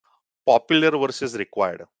popular versus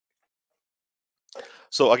required.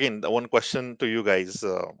 So again, the one question to you guys: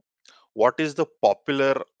 what is the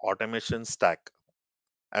popular automation stack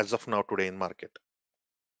as of now today in market?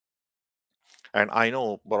 And I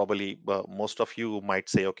know probably most of you might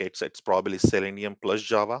say, okay, it's probably Selenium plus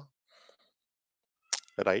Java,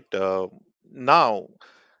 right? Now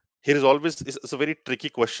here is always it's a very tricky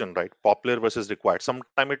question, right? Popular versus required.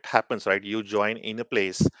 Sometime it happens, right? You join in a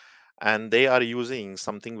place and they are using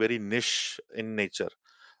something very niche in nature,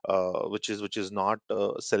 which is not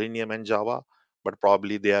Selenium and Java, but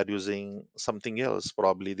probably they are using something else.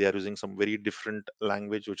 Probably they are using some very different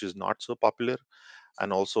language which is not so popular,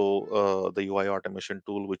 and also the UI automation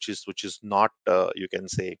tool which is not you can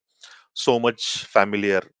say so much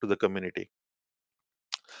familiar to the community.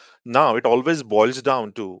 Now it always boils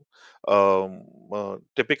down to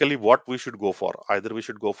typically what we should go for. Either we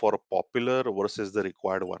should go for a popular versus the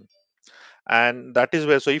required one, and that is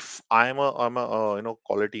where. So if I'm a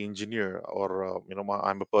quality engineer, or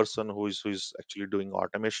I'm a person who is actually doing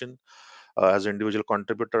automation as an individual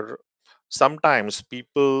contributor, sometimes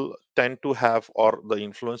people tend to have, or the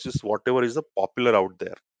influences whatever is the popular out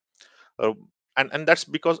there. uh, and that's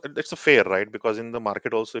because it's a fair, right? Because in the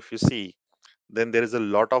market also, if you see, then there is a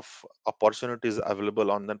lot of opportunities available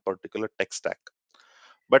on that particular tech stack.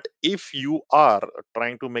 But if you are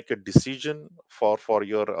trying to make a decision for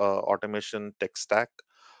your automation tech stack,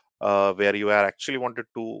 where you are actually wanted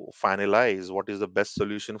to finalize what is the best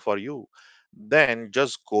solution for you, then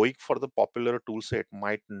just going for the popular tool set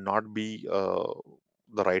might not be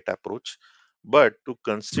the right approach. But to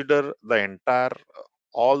consider the entire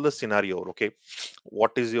all the scenario, okay,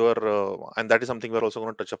 what is your and that is something we're also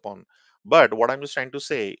going to touch upon. But what I'm just trying to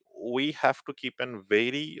say, we have to keep a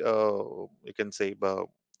very you can say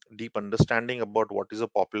deep understanding about what is a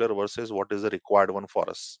popular versus what is the required one for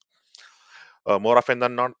us. More often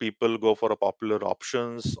than not, people go for a popular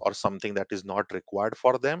options or something that is not required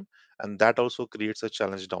for them, and that also creates a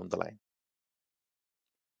challenge down the line.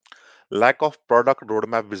 Lack of product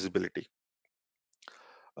roadmap visibility.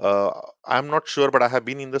 uh, I'm not sure, but I have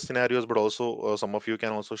been in the scenarios, but also some of you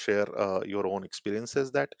can also share your own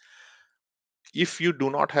experiences, that if you do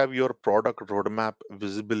not have your product roadmap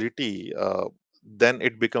visibility, then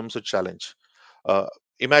it becomes a challenge. uh,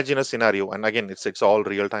 Imagine a scenario, and again, it's all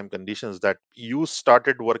real time conditions, that you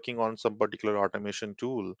started working on some particular automation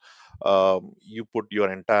tool. You put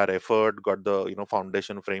your entire effort, got the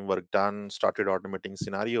foundation framework done, started automating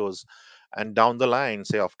scenarios, and down the line,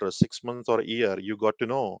 say after 6 months or a year, you got to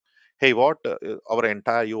know, hey, what our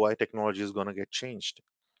entire UI technology is going to get changed.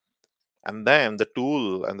 And then the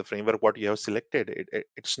tool and the framework what you have selected,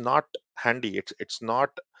 it's not handy, it's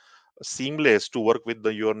not seamless to work with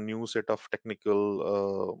your new set of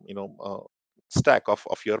technical stack of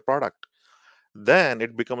your product. Then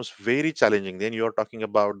it becomes very challenging. Then you're talking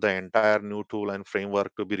about the entire new tool and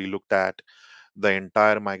framework to be relooked at, the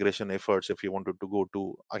entire migration efforts, if you wanted to go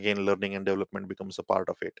to, again, learning and development becomes a part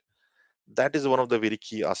of it. That is one of the very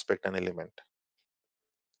key aspect and element.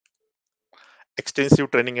 Extensive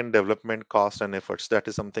training and development cost and efforts, that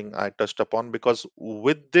is something I touched upon, because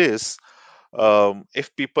with this,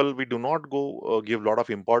 if people, we do not go give a lot of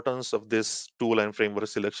importance of this tool and framework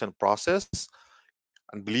selection process,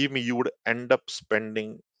 and believe me, you would end up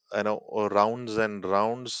spending rounds and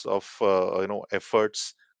rounds of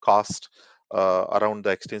efforts, cost around the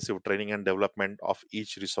extensive training and development of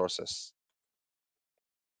each resources.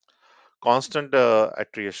 Constant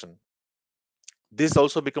attrition, this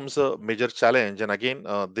also becomes a major challenge, and again,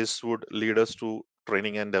 this would lead us to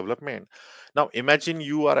training and development. Now imagine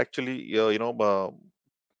you are actually zeroing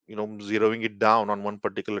it down on one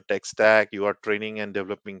particular tech stack, you are training and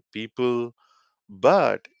developing people.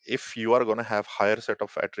 But if you are going to have higher set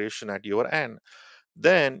of attrition at your end,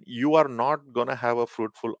 then you are not going to have a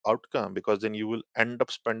fruitful outcome, because then you will end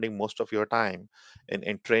up spending most of your time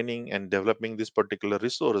in training and developing this particular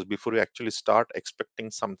resource before you actually start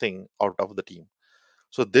expecting something out of the team.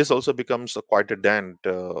 So this also becomes quite a dent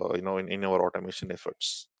in our automation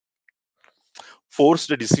efforts. Forced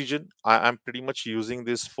decision, I'm pretty much using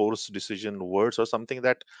this forced decision words, or something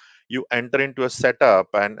that you enter into a setup,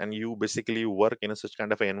 and you basically work in a such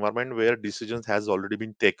kind of an environment where decisions has already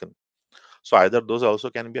been taken. So either those also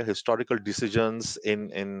can be a historical decisions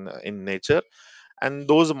in nature, and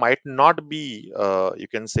those might not be you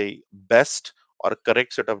can say best or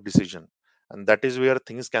correct set of decision. And that is where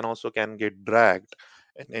things can get dragged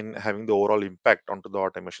in having the overall impact onto the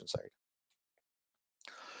automation side.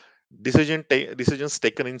 Decisions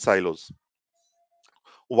taken in silos.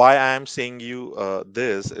 Why I am saying you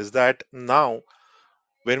this is that now,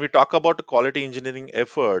 When we talk about quality engineering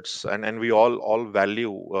efforts, and we all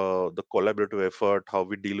value the collaborative effort, how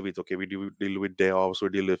we deal with, okay, we do deal with DevOps, we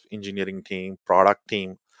deal with engineering team, product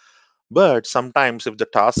team. But sometimes if the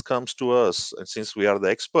task comes to us, and since we are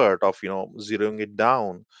the expert of zeroing it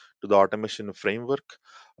down to the automation framework,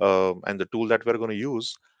 and the tool that we're going to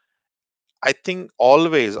use, I think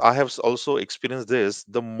always I have also experienced this.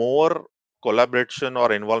 The more collaboration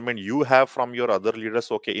or involvement you have from your other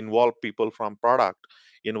leaders, okay, involve people from product,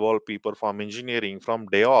 involve people from engineering, from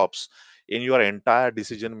DevOps in your entire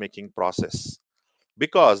decision making process,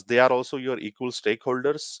 because they are also your equal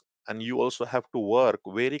stakeholders, and you also have to work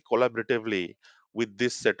very collaboratively with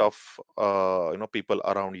this set of people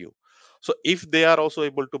around you. So if they are also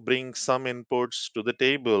able to bring some inputs to the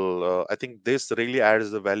table, I think this really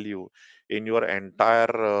adds the value in your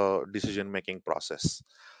entire decision making process,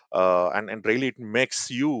 and really it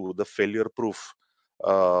makes you the failure proof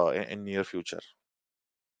in near future.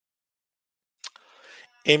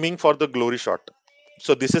 Aiming for the glory shot.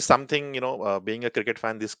 So this is something, being a cricket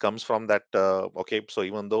fan, this comes from that. Okay, so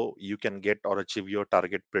even though you can get or achieve your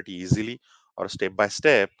target pretty easily or step by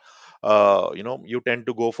step, you tend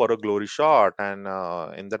to go for a glory shot, and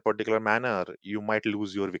in that particular manner you might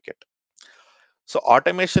lose your wicket. So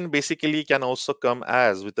automation basically can also come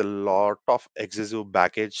as with a lot of excessive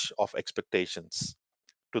baggage of expectations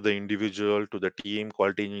to the individual, to the team,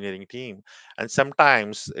 quality engineering team, and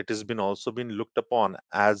sometimes it has been also been looked upon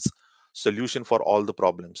as solution for all the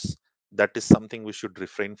problems. That is something we should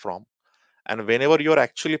refrain from. And whenever you're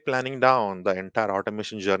actually planning down the entire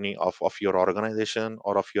automation journey of your organization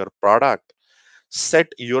or of your product, set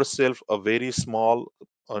yourself a very small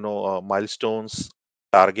milestones,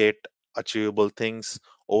 target, achievable things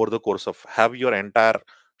over the course of, have your entire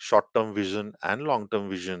short term vision and long term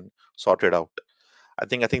vision sorted out. I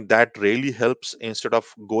think that really helps, instead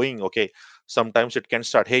of going, okay, sometimes it can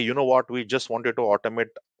start, hey, you know what, we just wanted to automate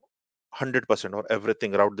 100% or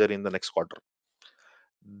everything out there in the next quarter.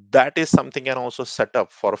 That is something can also set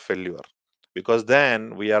up for failure, because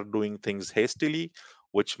then we are doing things hastily,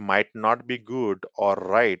 which might not be good or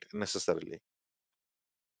right necessarily.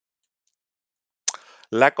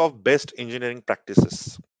 Lack of best engineering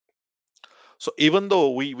practices. So even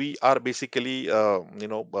though we are basically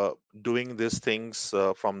doing these things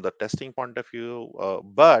from the testing point of view,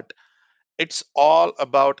 but it's all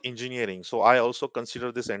about engineering. So I also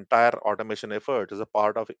consider this entire automation effort as a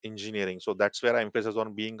part of engineering. So that's where I emphasize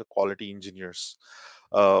on being a quality engineers.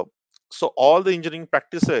 uh, so all the engineering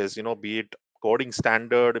practices, be it coding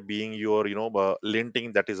standard, being your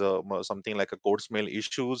linting, that is something like a code smell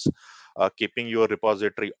issues, keeping your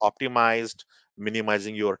repository optimized,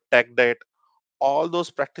 minimizing your tech debt, all those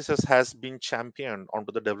practices has been championed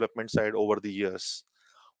onto the development side over the years.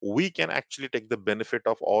 We can actually take the benefit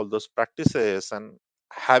of all those practices, and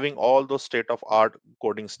having all those state of art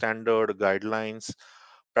coding standard guidelines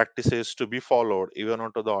practices to be followed even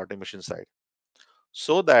onto the automation side,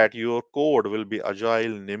 so that your code will be agile,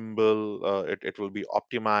 nimble, it will be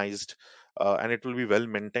optimized, and it will be well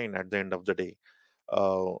maintained at the end of the day.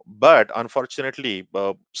 But unfortunately,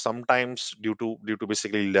 sometimes due to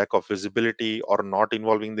basically lack of visibility or not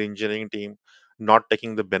involving the engineering team, not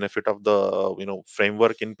taking the benefit of the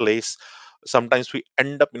framework in place, sometimes we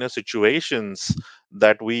end up in a situations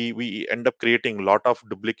that we end up creating a lot of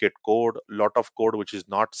duplicate code, lot of code which is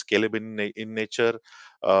not scalable in nature,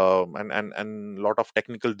 and lot of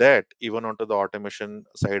technical debt even onto the automation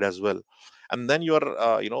side as well. And then your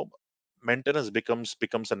maintenance becomes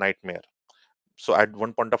a nightmare. So at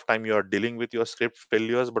one point of time you are dealing with your script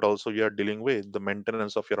failures, but also you are dealing with the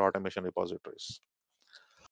maintenance of your automation repositories.